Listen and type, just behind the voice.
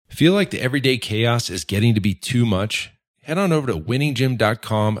Feel like the everyday chaos is getting to be too much? Head on over to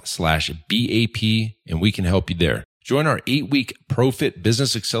winninggym.com/BAP and we can help you there. Join our 8-week ProFit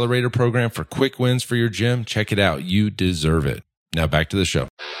Business Accelerator program for quick wins for your gym. Check it out. You deserve it. Now back to the show.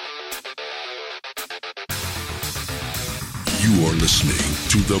 You are listening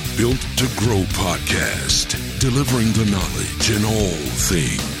to the Built to Grow podcast, delivering the knowledge in all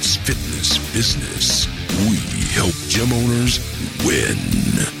things fitness business. We help gym owners win.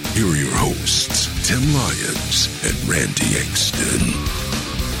 Here are your hosts, Tim Lyons and Randy Engston.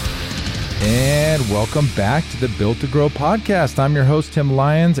 And welcome back to the Built to Grow podcast. I'm your host, Tim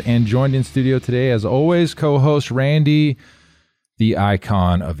Lyons, and joined in studio today, as always, co-host Randy, the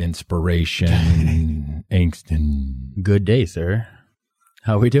icon of inspiration, Engston. Good day, sir.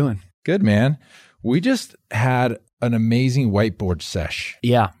 How are we doing? Good, man. We just had an amazing whiteboard sesh.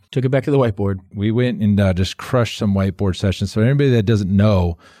 Yeah, took it back to the whiteboard. We went and just crushed some whiteboard sessions. So anybody that doesn't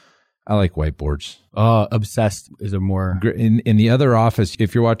know, I like whiteboards. Obsessed is a more... In the other office,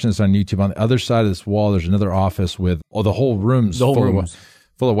 if you're watching this on YouTube, on the other side of this wall, there's another office with the whole room's full of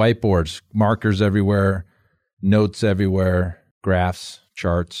whiteboards, markers everywhere, notes everywhere, graphs,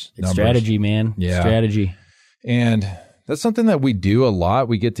 charts, numbers. Strategy, man. Yeah. Strategy. And that's something that we do a lot.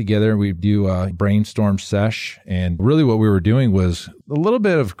 We get together and we do a brainstorm sesh. And really what we were doing was a little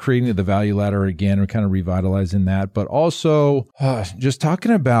bit of creating the value ladder again. We're kind of revitalizing that, but also just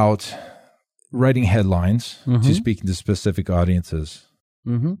talking about writing headlines to speaking to specific audiences.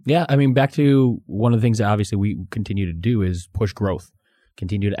 Mm-hmm. Yeah. I mean, back to one of the things that obviously we continue to do is push growth,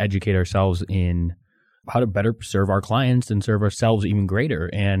 continue to educate ourselves in how to better serve our clients and serve ourselves even greater.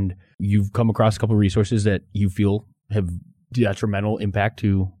 And you've come across a couple of resources that you feel have detrimental impact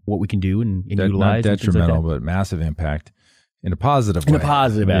to what we can do and utilize. Not detrimental, but massive impact in a positive way. In a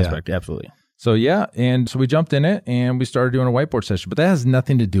positive aspect, absolutely. So yeah, and so we jumped in it and we started doing a whiteboard session, but that has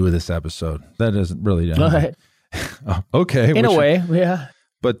nothing to do with this episode. That doesn't really. Okay. In a way, yeah.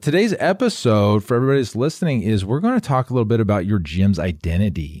 But today's episode, for everybody that's listening, is we're going to talk a little bit about your gym's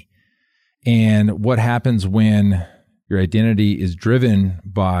identity and what happens when your identity is driven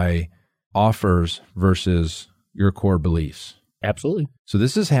by offers versus your core beliefs. Absolutely. So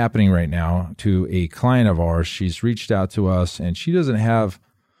this is happening right now to a client of ours. She's reached out to us and she doesn't have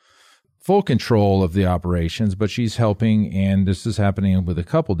full control of the operations, but she's helping. And this is happening with a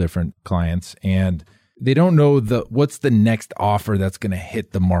couple different clients. And they don't know what's the next offer that's going to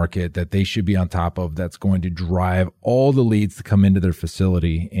hit the market that they should be on top of that's going to drive all the leads to come into their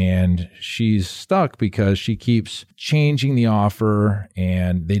facility. And she's stuck because she keeps changing the offer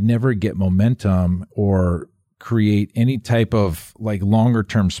and they never get momentum or create any type of like longer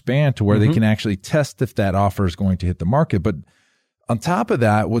term span to where they can actually test if that offer is going to hit the market. But on top of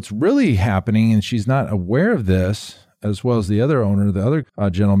that, what's really happening, and she's not aware of this, as well as the other owner, the other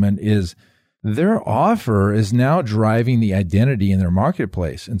gentleman, is their offer is now driving the identity in their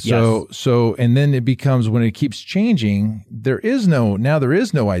marketplace. And so and then it becomes, when it keeps changing, there is no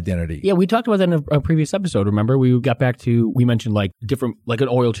identity. Yeah, we talked about that in a previous episode. Remember, we mentioned like different, like an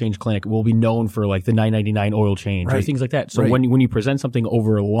oil change clinic will be known for like the $9.99 oil change or things like that. So when you present something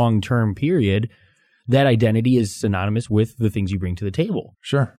over a long-term period, that identity is synonymous with the things you bring to the table.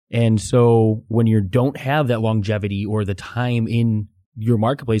 Sure. And so when you don't have that longevity or the time in your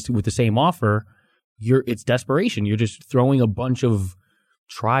marketplace with the same offer, it's desperation. You're just throwing a bunch of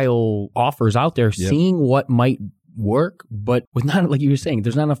trial offers out there, seeing what might work, but with not, like you were saying,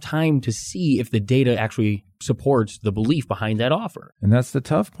 there's not enough time to see if the data actually supports the belief behind that offer. And that's the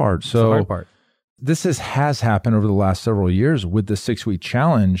tough part. So the hard part. This has happened over the last several years with the 6-week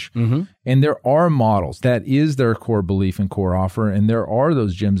challenge. And there are models that is their core belief and core offer. And there are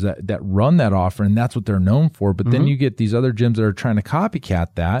those gyms that run that offer and that's what they're known for. But then you get these other gyms that are trying to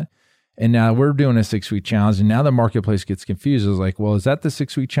copycat that. And now we're doing a 6-week challenge and now the marketplace gets confused. It's like, well, is that the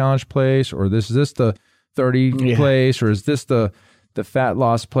 6-week challenge place or is this the 30 place or is this the fat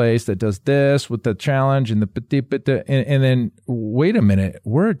loss place that does this with the challenge and and then wait a minute,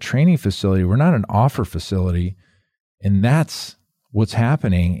 we're a training facility. We're not an offer facility. And that's what's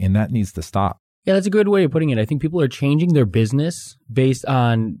happening. And that needs to stop. Yeah, that's a good way of putting it. I think people are changing their business based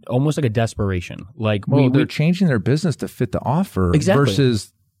on almost like a desperation. Like, they're changing their business to fit the offer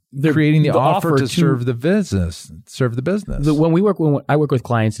versus they're creating the offer to serve the business. When I work with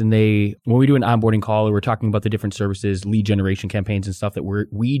clients and when we do an onboarding call or we're talking about the different services, lead generation campaigns and stuff that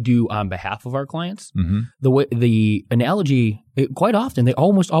we do on behalf of our clients, the analogy, quite often, they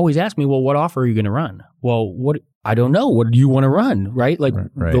almost always ask me, well, what offer are you going to run? Well, I don't know. What do you want to run? Right? Like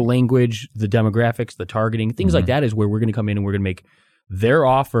the language, the demographics, the targeting, things like that is where we're going to come in and we're going to make their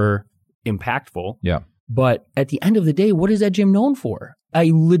offer impactful. Yeah. But at the end of the day, what is that gym known for?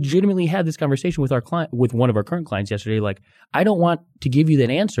 I legitimately had this conversation with our client, with one of our current clients yesterday. Like, I don't want to give you that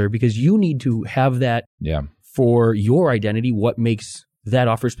answer because you need to have that for your identity. What makes that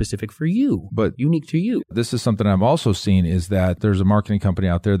offer specific for you, but unique to you? This is something I've also seen is that there's a marketing company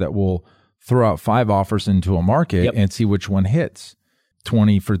out there that will throw out 5 offers into a market and see which one hits.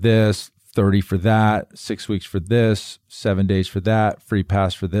 20 for this, 30 for that, 6 weeks for this, 7 days for that, free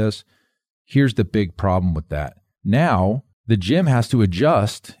pass for this. Here's the big problem with that. Now, the gym has to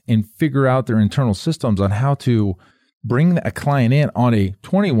adjust and figure out their internal systems on how to bring a client in on a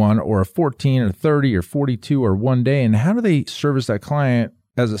 21 or a 14 or 30 or 42 or 1 day. And how do they service that client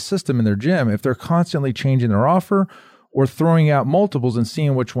as a system in their gym if they're constantly changing their offer or throwing out multiples and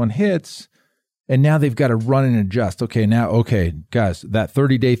seeing which one hits? And now they've got to run and adjust. Okay, guys, that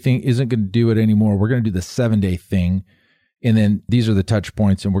 30-day thing isn't going to do it anymore. We're going to do the 7-day thing. And then these are the touch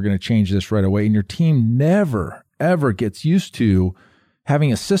points, and we're going to change this right away. And your team never, ever gets used to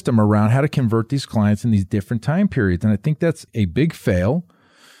having a system around how to convert these clients in these different time periods. And I think that's a big fail.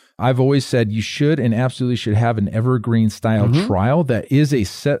 I've always said you should and absolutely should have an evergreen style trial that is a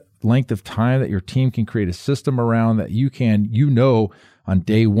set length of time that your team can create a system around that you can, on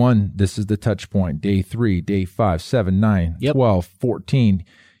day 1, this is the touch point. Day 3, day 5, 7, 9, 12, 14.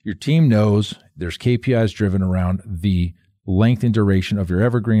 Your team knows there's KPIs driven around the length and duration of your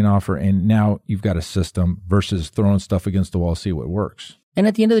evergreen offer. And now you've got a system versus throwing stuff against the wall, see what works. And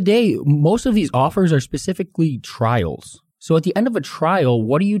at the end of the day, most of these offers are specifically trials. So at the end of a trial,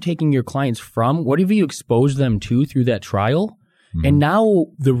 what are you taking your clients from? What have you exposed them to through that trial? And now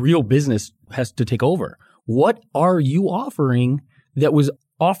the real business has to take over. What are you offering that was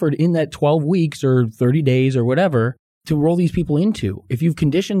offered in that 12 weeks or 30 days or whatever to roll these people into? If you've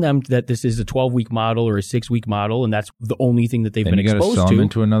conditioned them that this is a 12-week model or a 6-week model, and that's the only thing that they've been exposed to. You got to sell them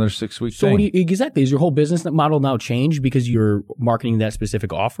into another 6-week thing. So exactly, is your whole business model now changed because you're marketing that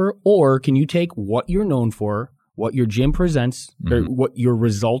specific offer? Or can you take what you're known for, what your gym presents, or what your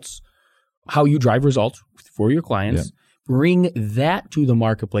results, how you drive results for your clients, bring that to the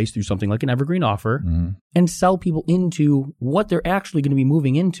marketplace through something like an evergreen offer, and sell people into what they're actually going to be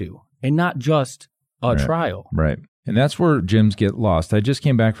moving into, and not just a trial. Right. And that's where gyms get lost. I just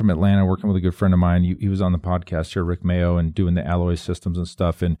came back from Atlanta working with a good friend of mine. He was on the podcast here, Rick Mayo, and doing the alloy systems and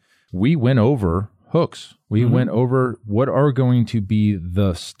stuff. And we went over hooks. We went over what are going to be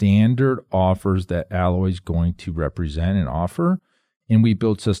the standard offers that Alloy's going to represent and offer. And we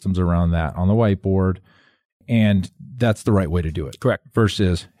build systems around that on the whiteboard. And that's the right way to do it. Correct.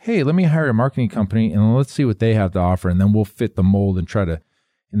 Versus, hey, let me hire a marketing company and let's see what they have to offer. And then we'll fit the mold and try to,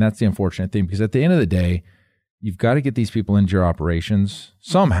 and that's the unfortunate thing, because at the end of the day, you've got to get these people into your operations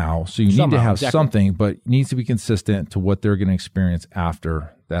somehow. So you need to have something, but it needs to be consistent to what they're going to experience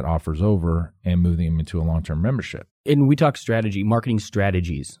after that offer's over and moving them into a long-term membership. And we talk strategy, marketing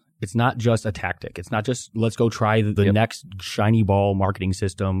strategies. It's not just a tactic. It's not just let's go try the next shiny ball marketing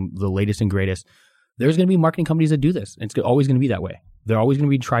system, the latest and greatest. There's going to be marketing companies that do this. It's always going to be that way. They're always going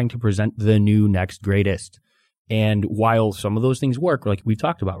to be trying to present the new next greatest. And while some of those things work, like we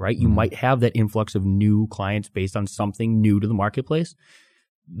talked about, right? You might have that influx of new clients based on something new to the marketplace.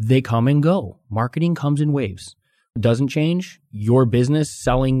 They come and go. Marketing comes in waves. It doesn't change your business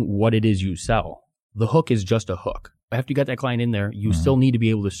selling what it is you sell. The hook is just a hook. After you got that client in there, you still need to be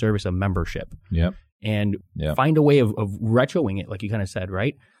able to service a membership. And find a way of retroing it, like you kind of said,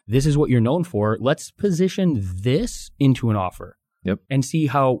 right? This is what you're known for. Let's position this into an offer. And see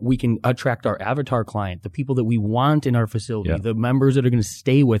how we can attract our avatar client, the people that we want in our facility, the members that are going to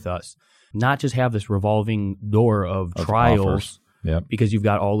stay with us, not just have this revolving door of trials because you've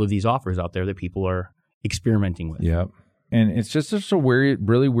got all of these offers out there that people are experimenting with. And it's just a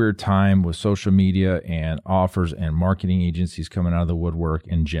really weird time with social media and offers and marketing agencies coming out of the woodwork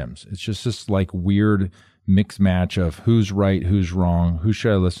and gyms. It's just this like weird mixed match of who's right, who's wrong, who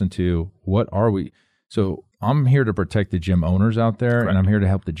should I listen to, what are we? So I'm here to protect the gym owners out there, and I'm here to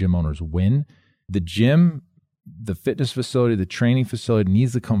help the gym owners win. The gym, the fitness facility, the training facility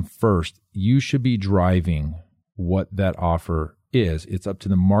needs to come first. You should be driving what that offer is. It's up to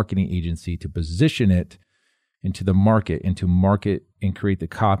the marketing agency to position it into the market and to market and create the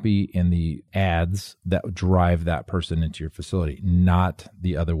copy and the ads that drive that person into your facility, not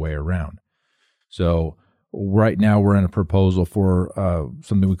the other way around. So right now, we're in a proposal for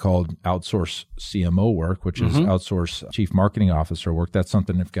something we call outsource CMO work, which is outsource chief marketing officer work. That's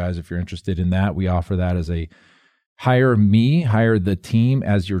something, if you're interested in that, we offer that as a hire the team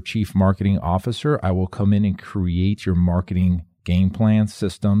as your chief marketing officer. I will come in and create your marketing game plan,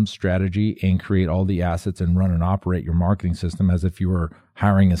 system, strategy, and create all the assets and run and operate your marketing system as if you were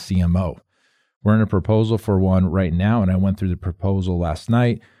hiring a CMO. We're in a proposal for one right now, and I went through the proposal last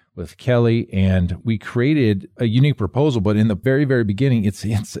night with Kelly, and we created a unique proposal. But in the very, very beginning, it's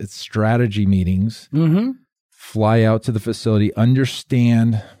strategy meetings. Mm-hmm. Fly out to the facility,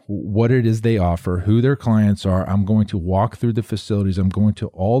 understand what it is they offer, who their clients are. I'm going to walk through the facilities. I'm going to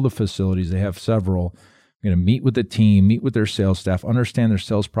all the facilities. They have several. I'm going to meet with the team, meet with their sales staff, understand their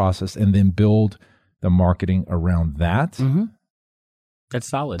sales process, and then build the marketing around that. Mm-hmm. That's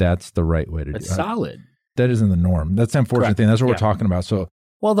solid. That's the right way to do it. That's solid. That isn't the norm. That's the unfortunate thing. That's what we're talking about. So,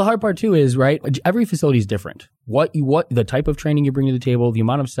 well, the hard part too is, right, every facility is different. What the type of training you bring to the table, the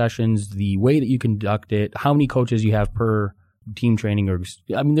amount of sessions, the way that you conduct it, how many coaches you have per team training,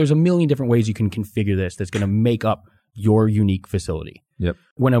 there's a million different ways you can configure this that's going to make up your unique facility. Yep.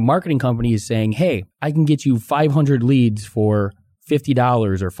 When a marketing company is saying, hey, I can get you 500 leads for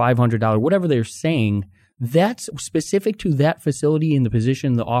 $50 or $500, whatever they're saying, that's specific to that facility and the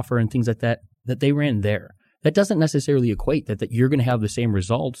position, the offer, and things like that they ran there. That doesn't necessarily equate that you're going to have the same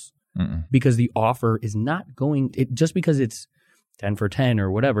results because the offer is not going – just because it's 10 for 10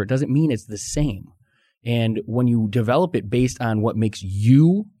 or whatever, it doesn't mean it's the same. And when you develop it based on what makes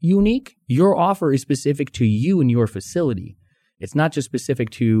you unique, your offer is specific to you and your facility. It's not just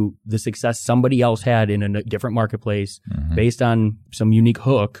specific to the success somebody else had in a different marketplace based on some unique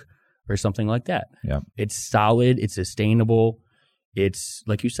hook or something like that. Yeah. It's solid. It's sustainable. It's,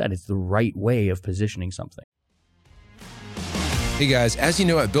 like you said, it's the right way of positioning something. Hey guys, as you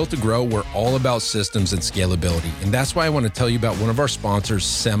know, at Built to Grow, we're all about systems and scalability. And that's why I want to tell you about one of our sponsors,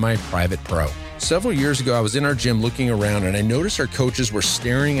 Semi-Private Pro. Several years ago, I was in our gym looking around and I noticed our coaches were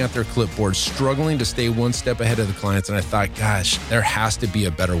staring at their clipboards, struggling to stay one step ahead of the clients. And I thought, gosh, there has to be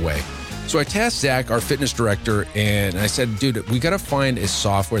a better way. So I tasked Zach, our fitness director, and I said, dude, we got to find a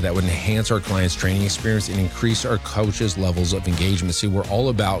software that would enhance our clients' training experience and increase our coaches' levels of engagement. See, we're all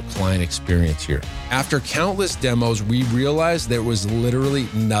about client experience here. After countless demos, we realized there was literally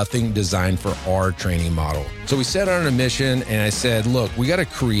nothing designed for our training model. So we set out on a mission, and I said, look, we got to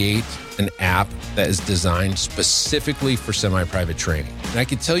create an app that is designed specifically for semi-private training. And I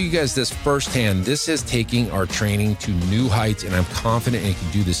can tell you guys this firsthand, this is taking our training to new heights, and I'm confident it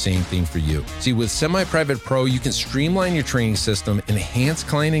can do the same thing for you. See, with Semi-Private Pro, you can streamline your training system, enhance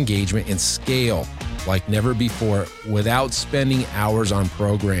client engagement, and scale like never before without spending hours on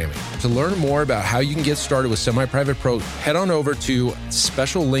programming. To learn more about how you can get started with Semi-Private Pro, head on over to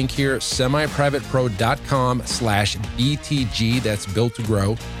special link here, semiprivatepro.com/BTG. That's Built to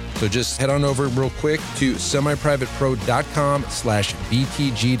Grow. So just head on over real quick to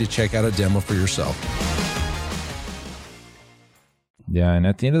semiprivatepro.com/BTG to check out a demo for yourself. Yeah, and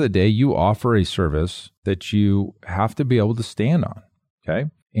at the end of the day, you offer a service that you have to be able to stand on, okay?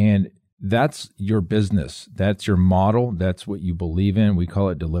 And that's your business. That's your model. That's what you believe in. We call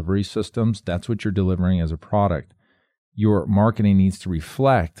it delivery systems. That's what you're delivering as a product. Your marketing needs to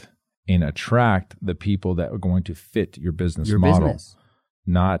reflect and attract the people that are going to fit your business model.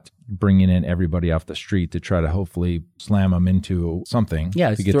 Not bringing in everybody off the street to try to hopefully slam them into something to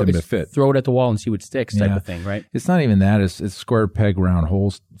get them to fit. Throw it at the wall and see what sticks type of thing, right? It's not even that. It's square peg, round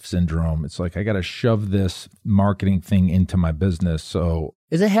hole syndrome. It's like I got to shove this marketing thing into my business. So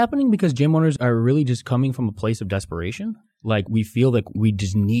is it happening because gym owners are really just coming from a place of desperation? Like we feel like we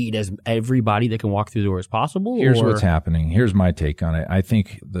just need as everybody that can walk through the door as possible? Here's what's happening. Here's my take on it. I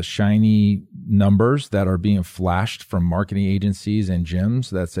think the shiny numbers that are being flashed from marketing agencies and gyms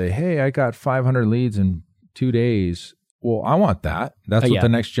that say, hey, I got 500 leads in 2 days. Well, I want that. That's what the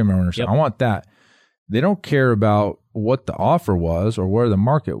next gym owner says. I want that. They don't care about what the offer was or where the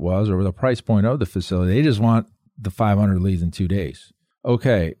market was or the price point of the facility. They just want the 500 leads in 2 days.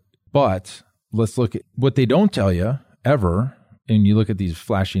 Okay, but let's look at what they don't tell you ever, and you look at these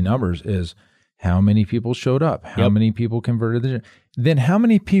flashy numbers, is how many people showed up, how many people converted the gym, then how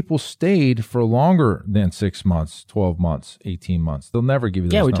many people stayed for longer than 6 months, 12 months, 18 months. They'll never give you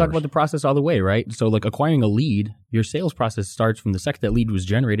those numbers. Talk about the process all the way, right? So like acquiring a lead, your sales process starts from the second that lead was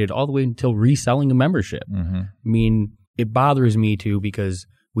generated all the way until reselling a membership. I mean, it bothers me too because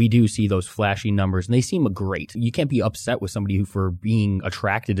we do see those flashy numbers and they seem great. You can't be upset with somebody who for being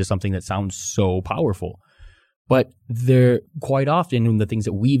attracted to something that sounds so powerful. But they're quite often, the things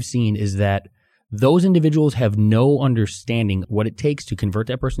that we've seen is that those individuals have no understanding what it takes to convert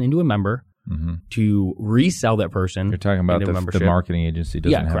that person into a member, to resell that person. You're talking about the marketing agency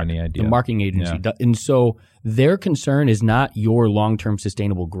doesn't have any idea. The marketing agency. And so their concern is not your long-term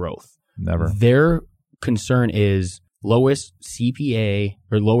sustainable growth. Never. Their concern is lowest CPA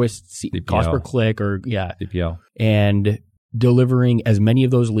or lowest cost per click or CPL. And delivering as many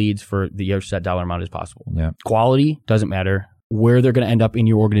of those leads for the set dollar amount as possible. Yeah. Quality doesn't matter. where they're going to end up in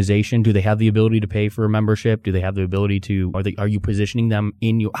your organization. Do they have the ability to pay for a membership? Do they have the ability to, are you positioning them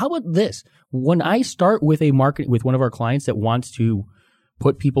in your, how about this? When I start with a market with one of our clients that wants to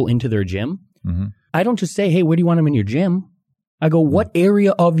put people into their gym, I don't just say, hey, where do you want them in your gym? I go, what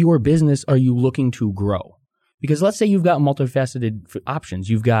area of your business are you looking to grow? Because let's say you've got multifaceted options.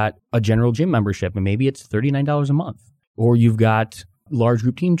 You've got a general gym membership, and maybe it's $39 a month. Or you've got large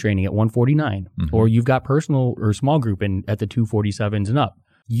group team training at $149. Or you've got personal or small group at the $247s and up.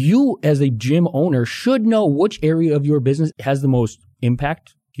 You, as a gym owner, should know which area of your business has the most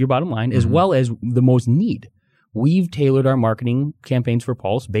impact to your bottom line, as well as the most need. We've tailored our marketing campaigns for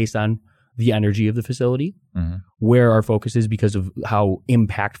Pulse based on the energy of the facility, where our focus is because of how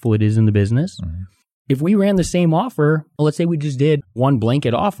impactful it is in the business. If we ran the same offer, let's say we just did one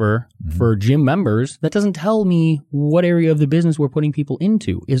blanket offer for gym members, that doesn't tell me what area of the business we're putting people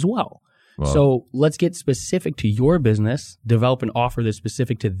into as well. So let's get specific to your business, develop an offer that's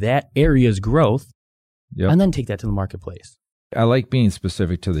specific to that area's growth, and then take that to the marketplace. I like being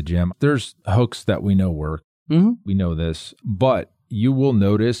specific to the gym. There's hooks that we know work. We know this, but you will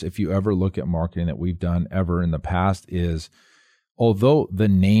notice if you ever look at marketing that we've done ever in the past is, although the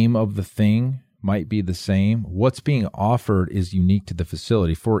name of the thing might be the same, what's being offered is unique to the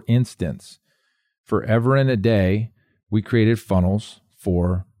facility. For instance, forever and a day, we created funnels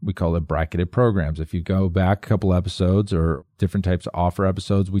for, we call it bracketed programs. If you go back a couple episodes or different types of offer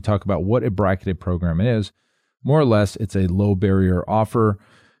episodes, we talk about what a bracketed program is. More or less, it's a low barrier offer,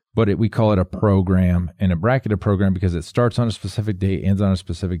 but we call it a program, and a bracketed program because it starts on a specific date, ends on a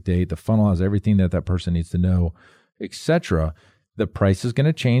specific date. The funnel has everything that that person needs to know, etc. The price is going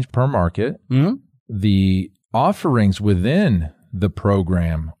to change per market. The offerings within the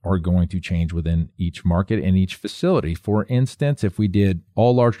program are going to change within each market and each facility. For instance, if we did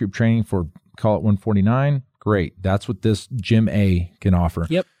all large group training for, call it $149, great. That's what this Gym A can offer.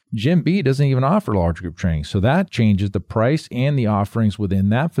 Gym B doesn't even offer large group training. So that changes the price and the offerings within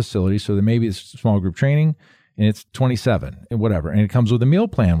that facility. So that maybe it's small group training and it's $27 and whatever. And it comes with a meal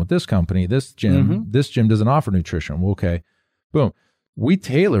plan with this company, this gym. This gym doesn't offer nutrition. Well, okay, boom. We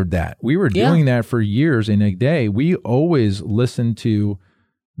tailored that. We were doing that for years. In a day, we always listened to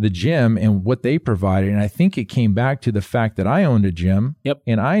the gym and what they provided. And I think it came back to the fact that I owned a gym.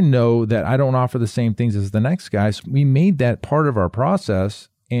 And I know that I don't offer the same things as the next guy. So we made that part of our process.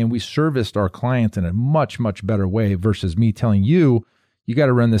 And we serviced our clients in a much, much better way versus me telling you, you got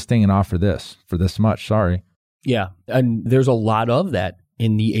to run this thing and offer this for this much. Sorry. Yeah. And there's a lot of that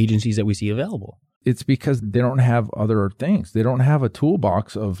in the agencies that we see available. It's because they don't have other things. They don't have a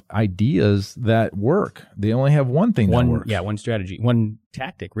toolbox of ideas that work. They only have one thing that works. Yeah, one strategy, one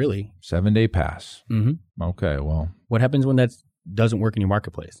tactic, really. 7-day pass. Okay, well. What happens when that doesn't work in your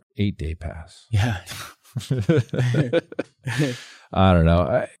marketplace? 8-day pass. Yeah. I don't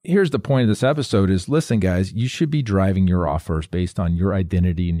know. Here's the point of this episode is, listen, guys, you should be driving your offers based on your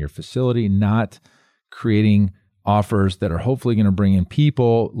identity and your facility, not creating offers that are hopefully going to bring in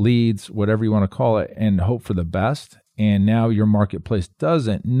people, leads, whatever you want to call it, and hope for the best. And now your marketplace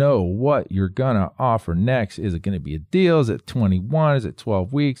doesn't know what you're going to offer next. Is it going to be a deal? Is it 21? Is it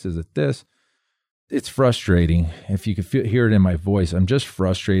 12 weeks? Is it this? It's frustrating. If you could hear it in my voice, I'm just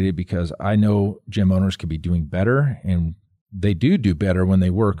frustrated because I know gym owners could be doing better, and they do better when they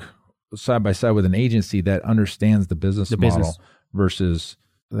work side by side with an agency that understands the business model versus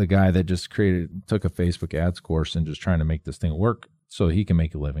the guy that just took a Facebook ads course and just trying to make this thing work so he can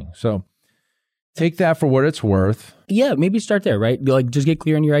make a living. So take that for what it's worth. Yeah, maybe start there, right? Like, just get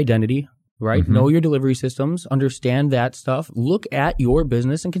clear on your identity, right? Know your delivery systems, understand that stuff. Look at your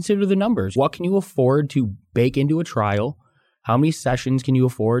business and consider the numbers. What can you afford to bake into a trial? How many sessions can you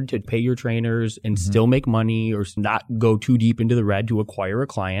afford to pay your trainers and still make money or not go too deep into the red to acquire a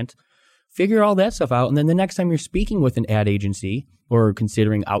client? Figure all that stuff out. And then the next time you're speaking with an ad agency or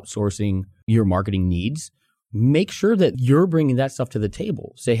considering outsourcing your marketing needs, make sure that you're bringing that stuff to the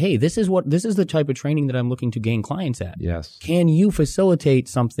table. Say, hey, this is the type of training that I'm looking to gain clients at. Yes. Can you facilitate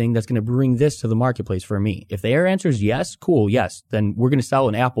something that's going to bring this to the marketplace for me? If their answer is yes, cool, yes, then we're going to sell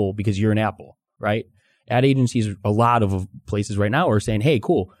an Apple because you're an Apple, right? Ad agencies, a lot of places right now are saying, hey,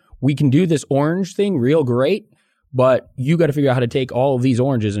 cool, we can do this orange thing real great, but you got to figure out how to take all of these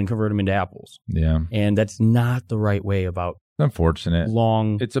oranges and convert them into apples. Yeah. And that's not the right way about unfortunate.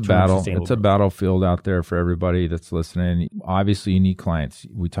 It's a battle. It's a battlefield out there for everybody that's listening. Obviously, you need clients.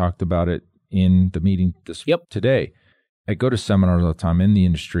 We talked about it in the meeting today. I go to seminars all the time in the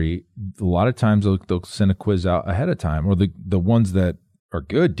industry. A lot of times they'll send a quiz out ahead of time, or the ones that are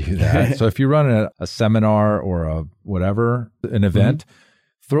good do that. So if you run a seminar or an event,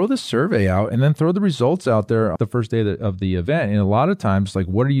 throw the survey out and then throw the results out there the first day of the event. And a lot of times, like,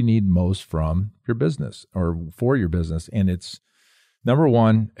 what do you need most from your business or for your business? And it's number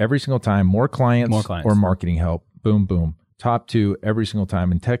one, every single time, more clients or marketing help. Boom, boom. Top two, every single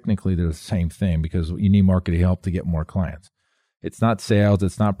time. And technically, they're the same thing because you need marketing help to get more clients. It's not sales.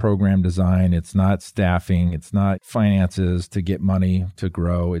 It's not program design. It's not staffing. It's not finances to get money to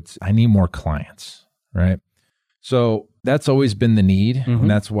grow. I need more clients, right? So that's always been the need. And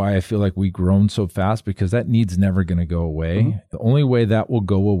that's why I feel like we've grown so fast, because that need's never going to go away. The only way that will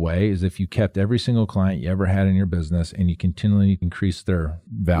go away is if you kept every single client you ever had in your business and you continually increase their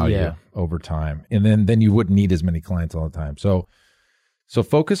value over time. And then you wouldn't need as many clients all the time. So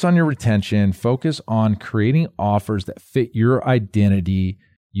focus on your retention, focus on creating offers that fit your identity.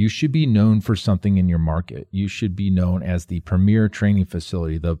 You should be known for something in your market. You should be known as the premier training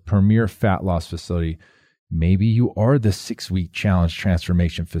facility, the premier fat loss facility. Maybe you are the 6-week challenge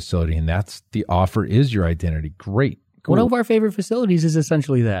transformation facility, and that's the offer is your identity. Great. Cool. One of our favorite facilities is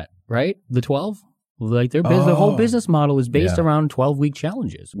essentially that, right? The 12. Like the whole business model is based around 12-week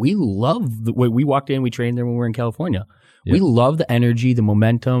challenges. We love the way we walked in, we trained there when we were in California. Yep. We love the energy, the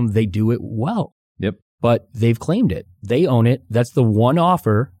momentum. They do it well. Yep. But they've claimed it. They own it. That's the one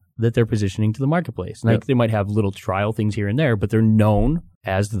offer that they're positioning to the marketplace. Like they might have little trial things here and there, but they're known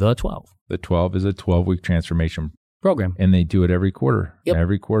as the 12. The 12 is a 12-week transformation program. And they do it every quarter. Yep.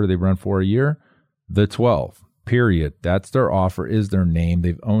 Every quarter they run for a year. The 12, period. That's their offer, is their name.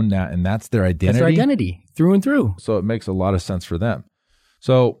 They've owned that, and that's their identity. That's their identity through and through. So it makes a lot of sense for them.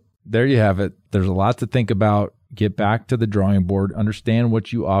 So there you have it. There's a lot to think about. Get back to the drawing board. Understand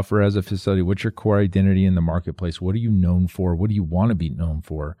what you offer as a facility. What's your core identity in the marketplace? What are you known for? What do you want to be known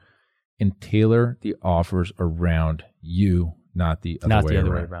for? And tailor the offers around you, not the other way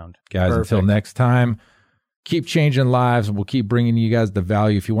around. Guys, Perfect. Until next time, keep changing lives. We'll keep bringing you guys the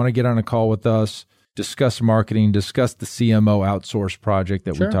value. If you want to get on a call with us, discuss marketing, discuss the CMO outsource project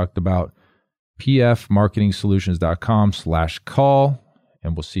that we talked about, pfmarketingsolutions.com/call.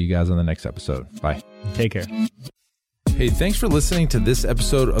 And we'll see you guys on the next episode. Bye. Take care. Hey, thanks for listening to this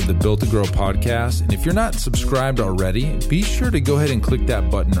episode of the Built to Grow podcast. And if you're not subscribed already, be sure to go ahead and click that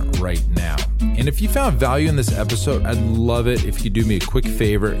button right now. And if you found value in this episode, I'd love it if you do me a quick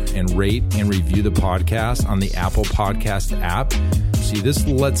favor and rate and review the podcast on the Apple Podcast app. See, this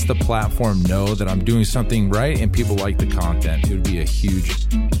lets the platform know that I'm doing something right and people like the content. It would be a huge,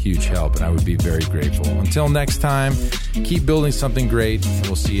 huge help, and I would be very grateful. Until next time, keep building something great, and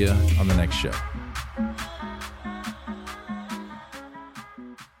we'll see you on the next show.